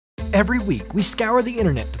Every week, we scour the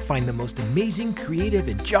internet to find the most amazing, creative,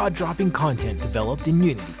 and jaw-dropping content developed in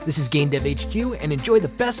Unity. This is GameDev HQ, and enjoy the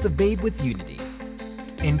best of Made with Unity.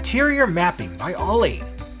 Interior Mapping by Ollie.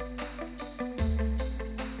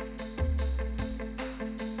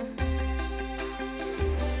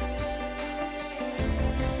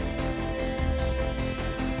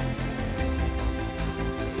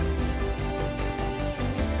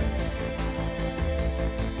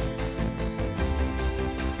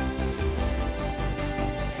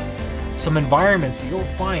 Some environments you'll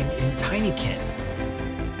find in Tinykin.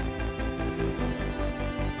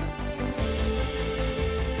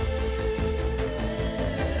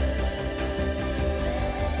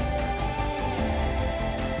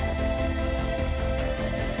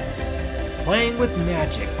 Playing with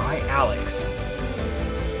Magic by Alex.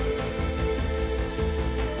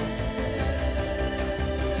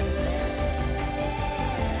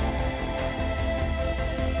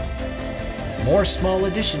 More small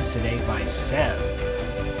additions today by Sev.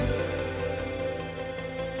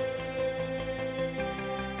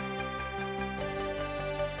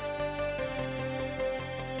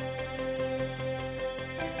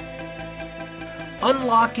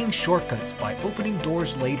 Unlocking shortcuts by opening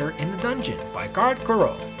doors later in the dungeon by Guard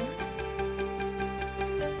Kuro.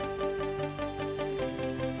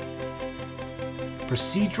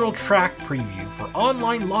 Procedural track preview for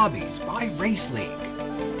online lobbies by Race League.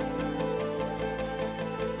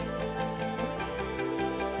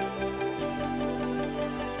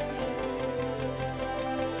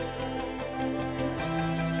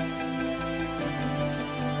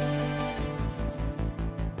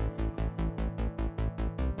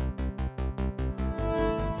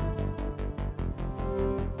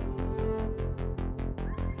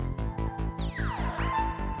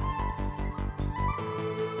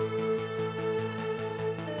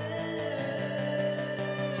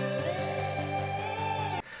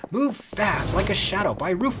 Move Fast Like a Shadow by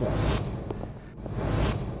Rufus.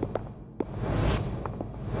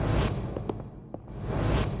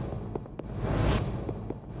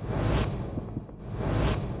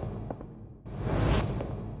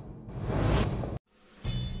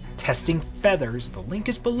 Testing Feathers, the link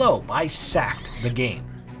is below by Sacked the Game.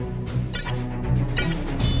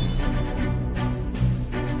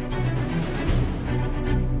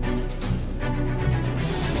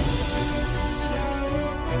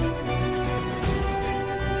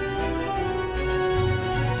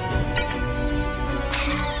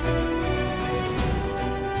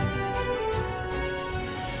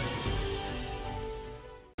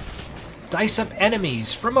 Dice up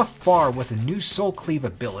enemies from afar with a new Soul Cleave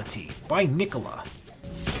ability by Nicola.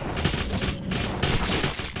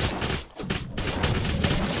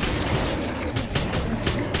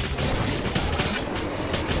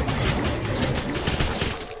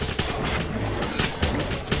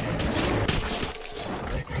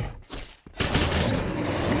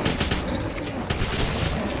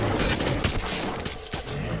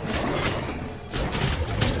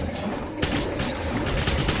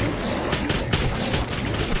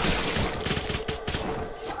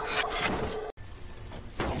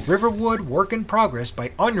 Riverwood Work in Progress by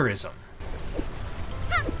Onurism.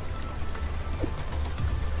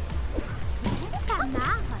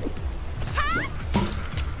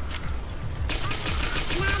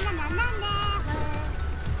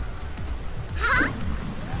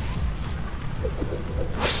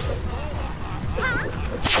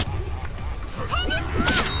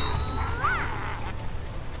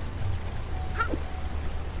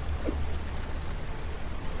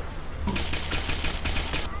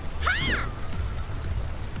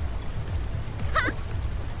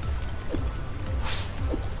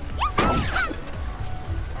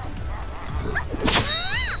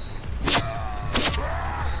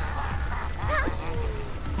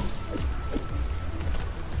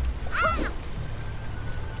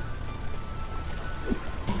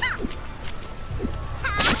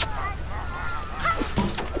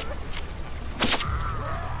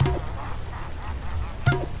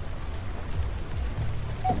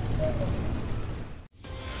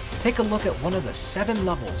 Take a look at one of the 7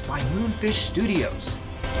 levels by Moonfish Studios.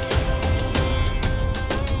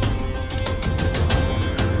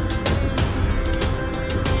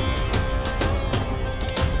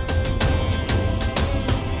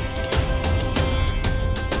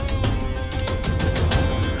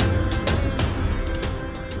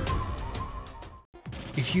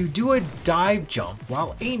 If you do a dive jump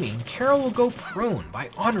while aiming, Carol will go prone by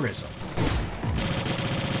Onurism.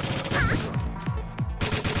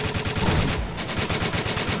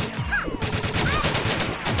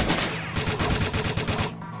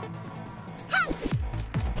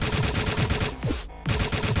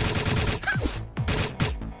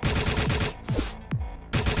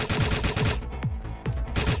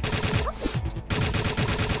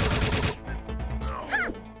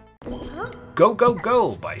 Go Go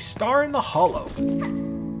Go by Star in the Hollow.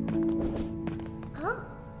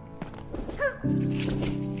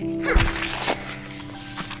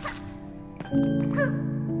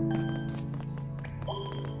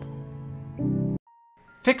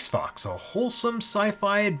 Fix Fox, a wholesome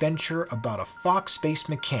sci-fi adventure about a fox space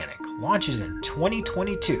mechanic, launches in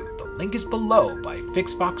 2022. The link is below by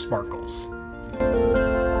Fix Fox Sparkles.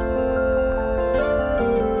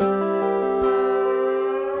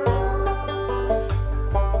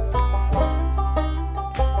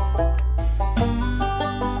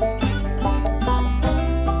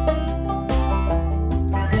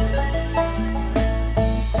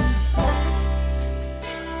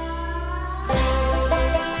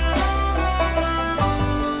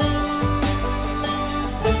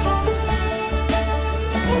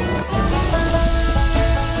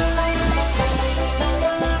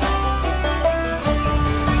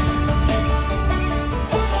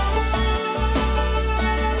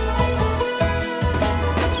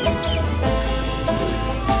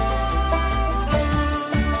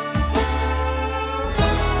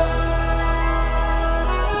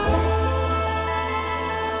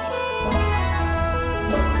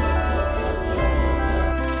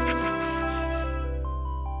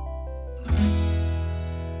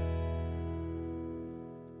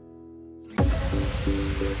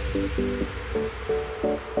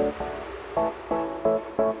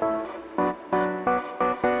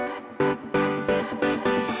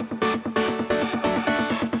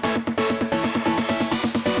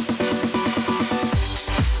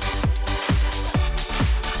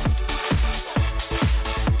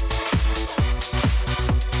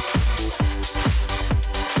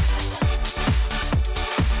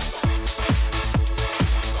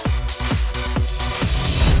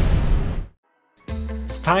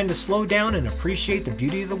 Time to slow down and appreciate the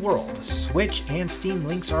beauty of the world. Switch and Steam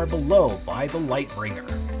links are below by the Lightbringer.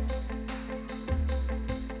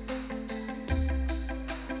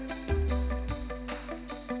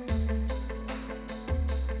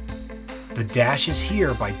 The Dash is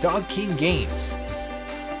Here by Dog King Games.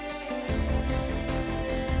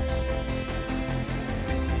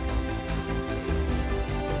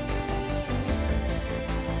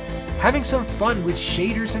 Having some fun with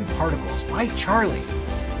shaders and particles by Charlie.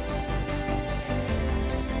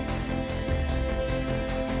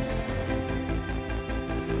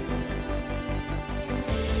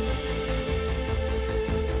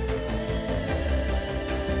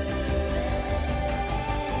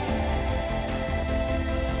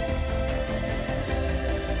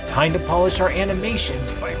 Time to polish our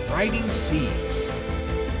animations by Riding Seas.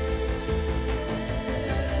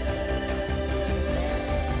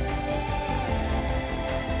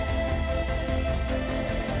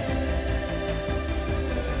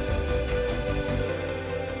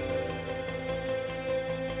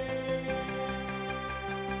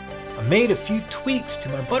 I made a few tweaks to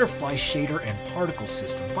my butterfly shader and particle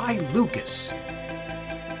system by Lucas.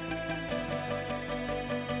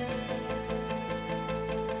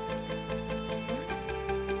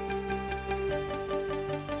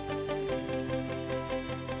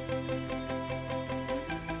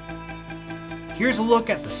 Here's a look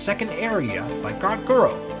at the second area by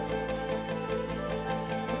Garguro.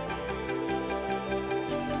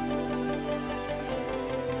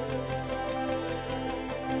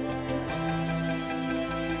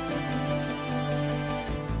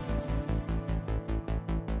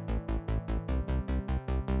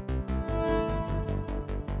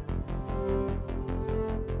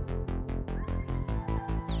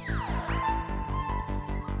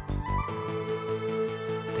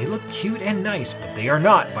 They look cute and nice, but they are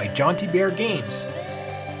not by Jaunty Bear Games.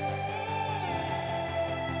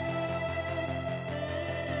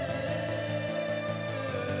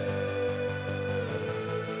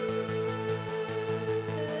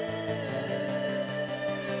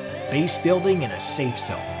 Base Building in a Safe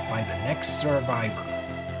Zone by The Next Survivor.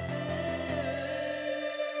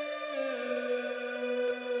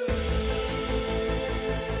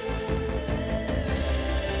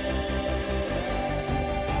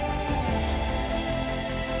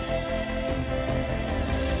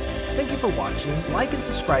 Thank you for watching. Like and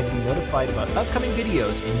subscribe to be notified about upcoming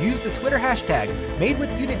videos, and use the Twitter hashtag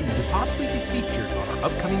MadeWithUnity to possibly be featured on our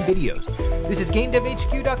upcoming videos. This is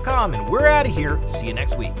GameDevHQ.com, and we're out of here. See you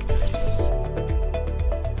next week.